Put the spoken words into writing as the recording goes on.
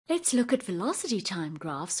Let's look at velocity time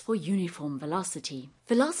graphs for uniform velocity.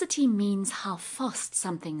 Velocity means how fast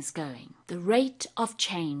something's going, the rate of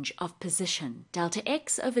change of position, delta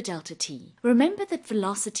x over delta t. Remember that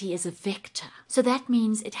velocity is a vector, so that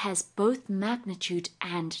means it has both magnitude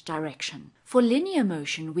and direction. For linear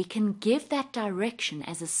motion, we can give that direction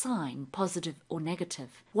as a sign, positive or negative.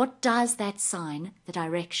 What does that sign, the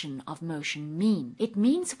direction of motion, mean? It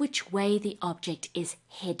means which way the object is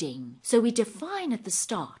heading. So we define at the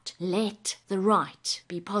start, let the right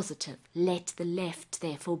be positive, let the left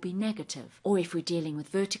therefore be negative. Or if we're dealing with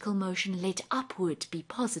vertical motion, let upward be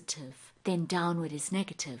positive, then downward is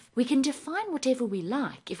negative. We can define whatever we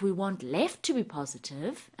like. If we want left to be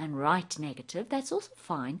positive and right negative, that's also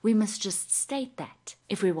fine. We must just state that.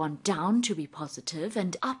 If we want down to be positive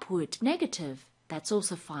and upward negative, that's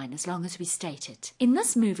also fine as long as we state it. In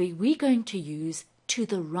this movie, we're going to use to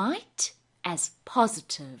the right as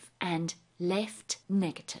positive and left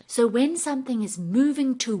negative. So when something is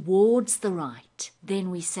moving towards the right, then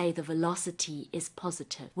we say the velocity is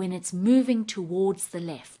positive. When it's moving towards the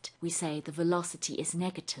left, we say the velocity is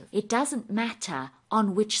negative. It doesn't matter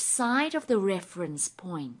on which side of the reference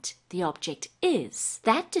point the object is.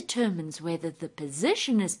 That determines whether the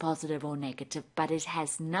position is positive or negative, but it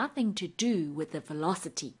has nothing to do with the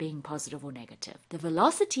velocity being positive or negative. The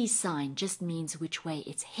velocity sign just means which way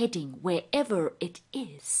it's heading, wherever it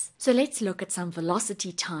is. So let's look at some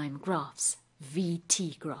velocity time graphs,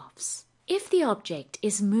 VT graphs. If the object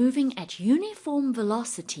is moving at uniform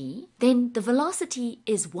velocity, then the velocity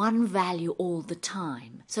is one value all the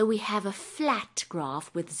time. So we have a flat graph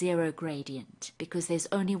with zero gradient because there's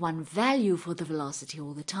only one value for the velocity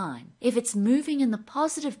all the time. If it's moving in the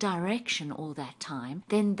positive direction all that time,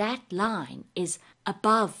 then that line is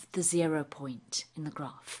above the 0 point in the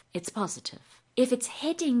graph. It's positive. If it's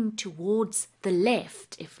heading towards the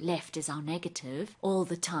left, if left is our negative all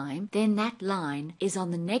the time, then that line is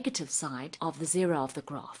on the negative side of the 0 of the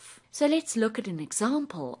graph. So let's look at an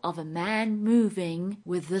example of a man moving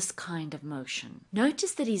with this kind of motion.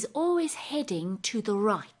 Notice that he's always heading to the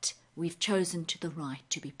right. We've chosen to the right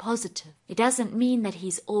to be positive. It doesn't mean that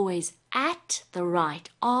he's always at the right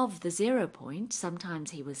of the 0 point.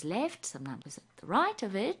 Sometimes he was left, sometimes he was at the right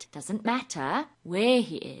of it. Doesn't matter where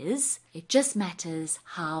he is. It just matters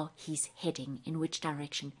how he's heading, in which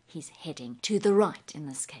direction he's heading. To the right in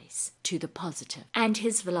this case, to the positive. And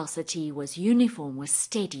his velocity was uniform, was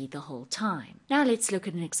steady the whole time. Now let's look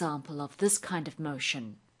at an example of this kind of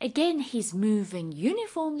motion. Again, he's moving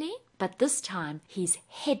uniformly, but this time he's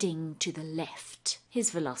heading to the left. His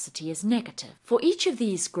velocity is negative. For each of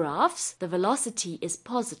these graphs, the velocity is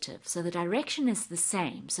positive, so the direction is the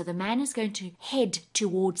same. So the man is going to head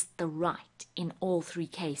towards the right in all three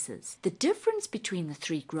cases. The difference between the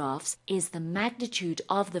three graphs is the magnitude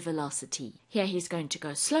of the velocity. Here he's going to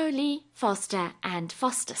go slowly, faster, and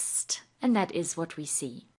fastest. And that is what we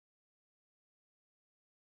see.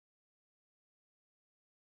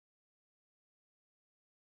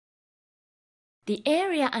 The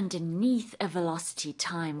area underneath a velocity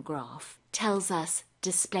time graph tells us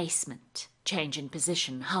displacement, change in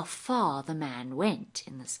position, how far the man went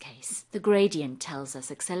in this case. The gradient tells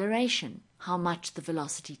us acceleration, how much the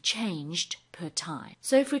velocity changed per time.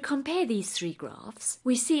 So if we compare these three graphs,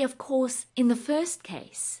 we see, of course, in the first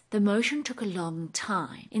case, the motion took a long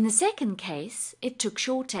time. In the second case, it took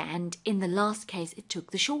shorter, and in the last case, it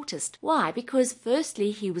took the shortest. Why? Because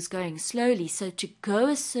firstly, he was going slowly, so to go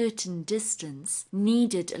a certain distance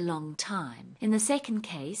needed a long time. In the second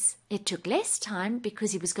case, it took less time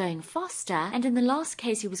because he was going faster, and in the last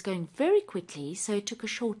case, he was going very quickly, so it took a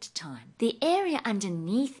shorter time. The area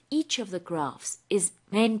underneath each of the graphs is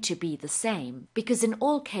meant to be the same, because in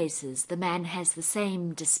all cases the man has the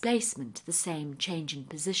same displacement, the same change in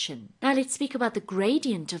position. Now let's speak about the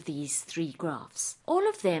gradient of these three graphs. All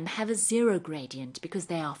of them have a zero gradient because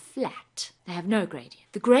they are flat. They have no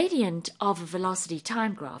gradient. The gradient of a velocity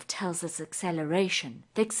time graph tells us acceleration.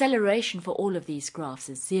 The acceleration for all of these graphs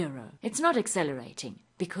is zero. It's not accelerating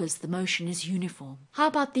because the motion is uniform. How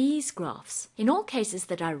about these graphs? In all cases,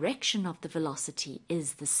 the direction of the velocity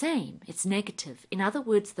is the same. It's negative. In other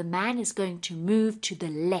words, the man is going to move to the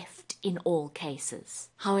left in all cases.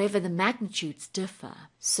 However, the magnitudes differ.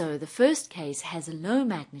 So the first case has a low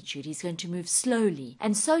magnitude. He's going to move slowly.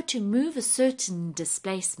 And so to move a certain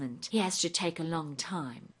displacement, he has to take a long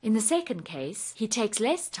time. In the second case, he takes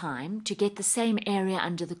less time to get the same area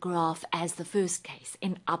under the graph as the first case.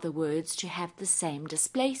 In other words, to have the same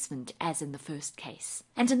displacement as in the first case.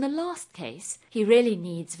 And in the last case, he really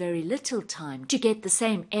needs very little time to get the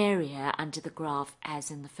same area under the graph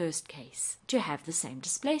as in the first case, to have the same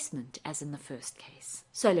displacement. point as in the first case.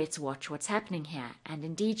 So let's watch what's happening here, and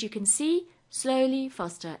indeed you can see slowly,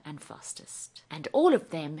 faster and fastest, and all of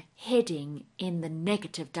them heading in the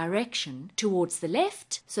negative direction towards the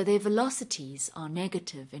left, so their velocities are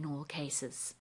negative in all cases.